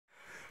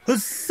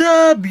What's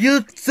up,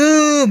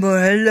 YouTube? Well,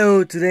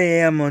 hello.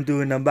 Today I'm gonna do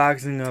an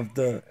unboxing of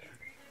the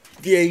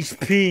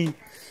HP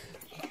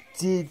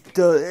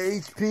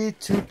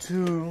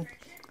HP22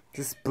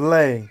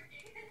 display.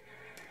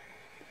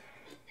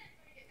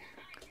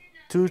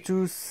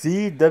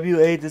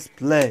 22CWA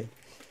display.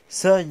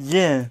 So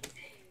yeah.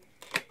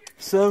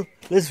 So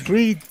let's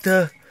read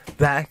the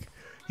back.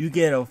 You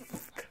get a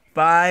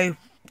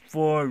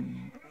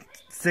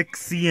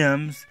 546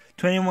 cms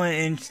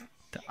 21-inch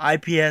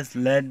IPS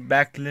LED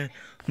backlit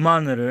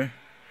monitor.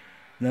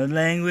 The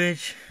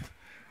language.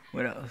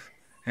 What else?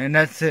 And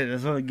that's it.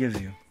 That's all it gives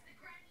you.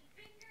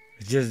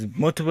 It's just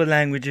multiple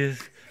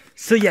languages.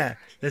 So yeah,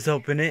 let's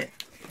open it.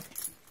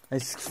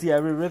 As you can see, I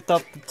ripped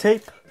off the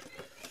tape.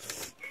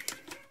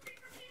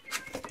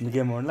 Let me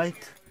get more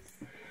light.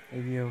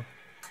 Maybe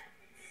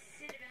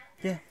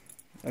yeah.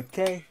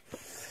 Okay.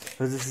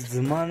 So this is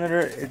the monitor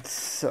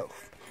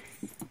itself.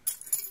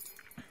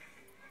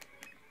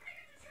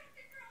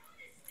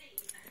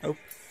 Oh,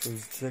 for a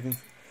second.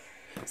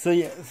 So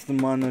yeah, it's the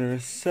monitor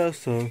itself.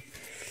 So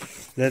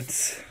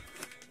let's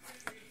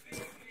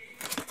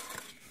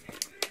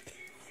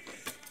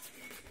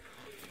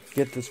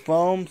get this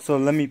foam. So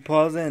let me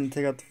pause it and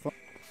take out the foam.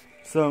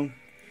 So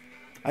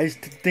I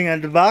used to think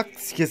out the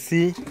box. You can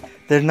see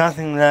there's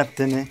nothing left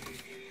in it.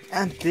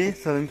 Empty.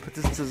 So let me put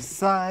this to the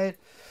side.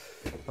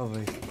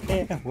 Over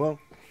here. Whoa.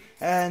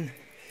 And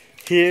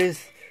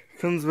here's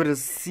comes with a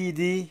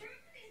CD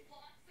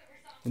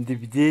and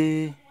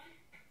DVD.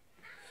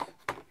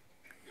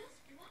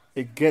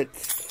 You got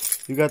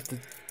the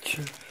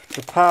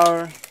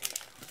power.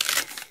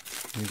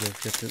 Let me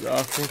just get this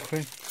off real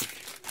quick.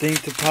 Thing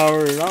to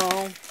power it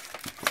on.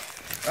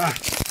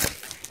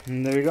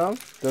 And there we go.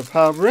 The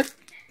power brick.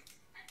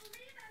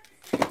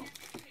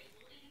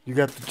 You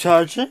got the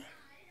charger.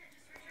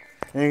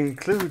 And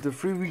include the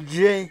Freeway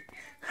J.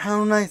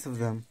 How nice of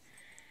them.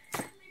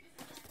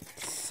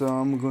 So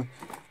I'm going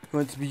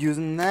to be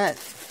using that.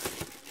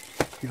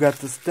 You got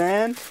the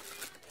stand.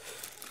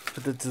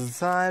 Put it to the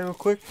side real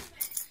quick.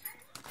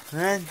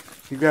 And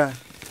you got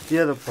the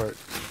other part.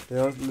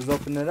 Let's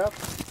open it up.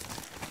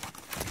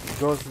 It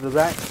goes to the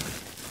back.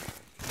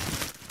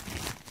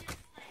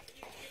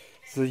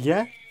 So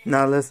yeah,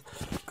 now let's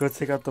go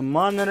take out the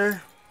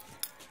monitor.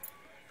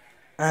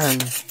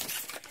 And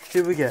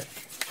here we get.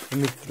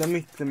 Let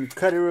me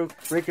cut it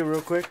break it real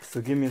quick. So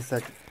give me a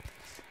second.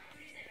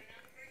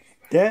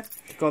 There,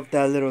 take off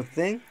that little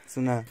thing.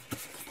 So now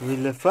we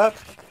lift up.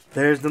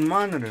 There's the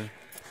monitor.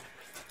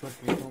 Put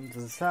the foam to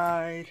the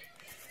side,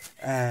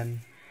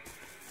 and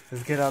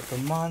let's get out the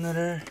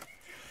monitor.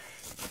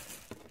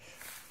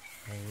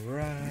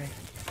 Alright.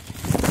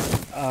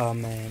 Oh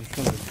man, it's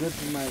gonna be good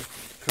for my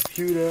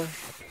computer.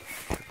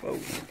 Whoa,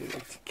 be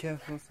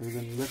careful. So we're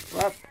gonna lift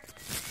up.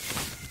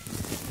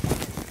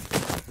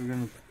 We're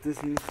gonna put this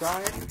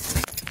inside.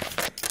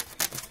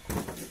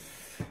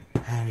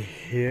 And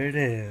here it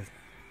is.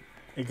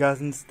 It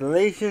got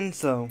installation,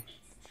 so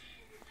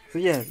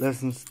yeah,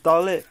 let's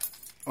install it.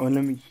 Or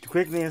let me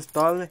quickly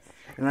install it,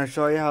 and I'll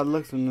show you how it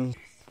looks when it's.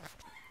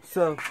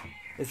 So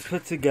it's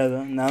put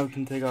together. Now we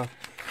can take off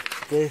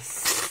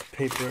this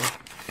paper.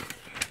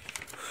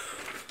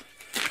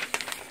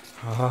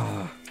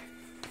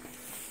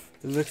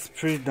 It looks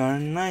pretty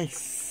darn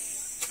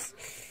nice.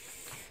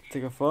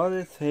 Take off all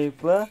this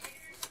paper,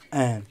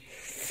 and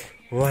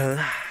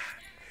voila,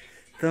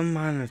 the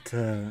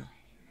monitor.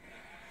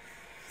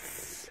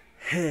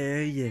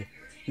 Hell yeah.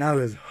 Now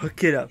let's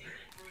hook it up.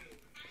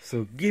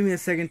 So give me a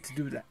second to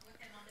do that.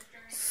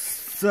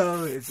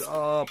 So it's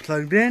all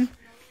plugged in.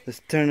 Let's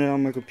turn it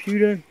on my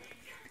computer.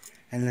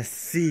 And let's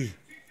see.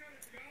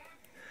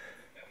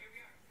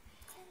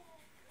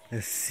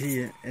 Let's see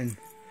it in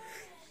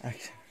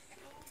action.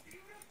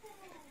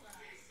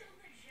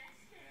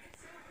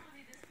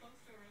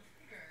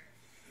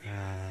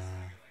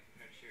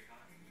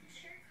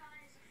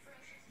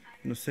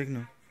 No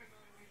signal.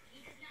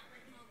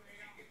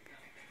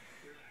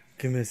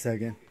 Give me a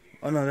second.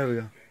 Oh no, there we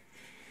go.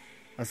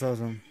 I saw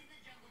some.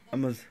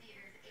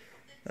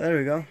 There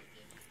we go.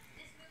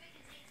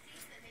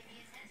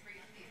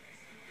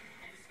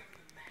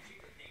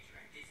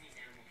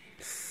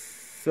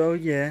 So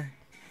yeah,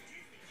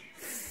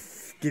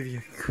 give you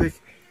a quick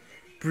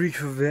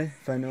brief of it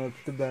if I know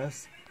it's the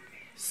best.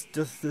 It's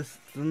just this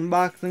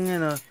unboxing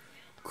and a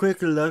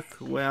quick look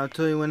where I'll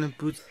tell you when it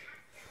boots.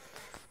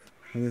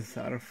 This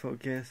out of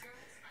focus.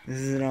 This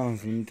is it on,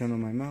 so let me turn on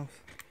my mouse.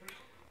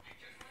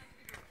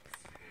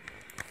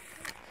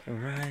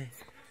 Alright,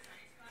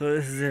 so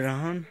this is it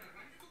on.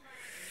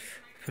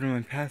 Put in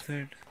my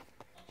password.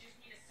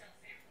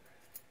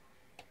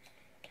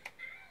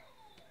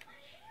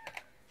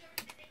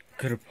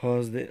 Could have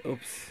paused it.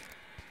 Oops.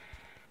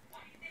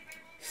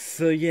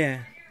 So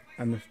yeah,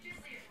 I'm a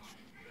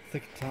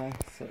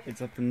TikTok, so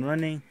it's up and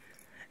running,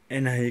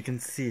 and now you can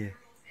see it.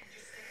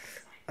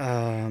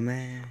 Oh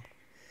man,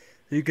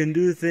 you can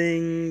do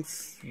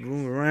things,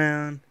 move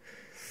around.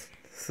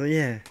 So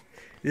yeah,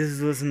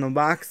 this was an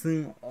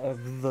unboxing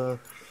of the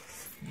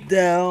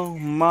Dell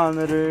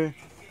monitor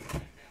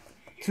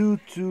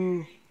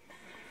 22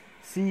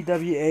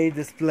 CWA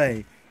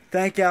display.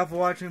 Thank y'all for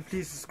watching.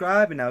 Please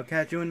subscribe, and I'll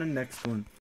catch you in the next one.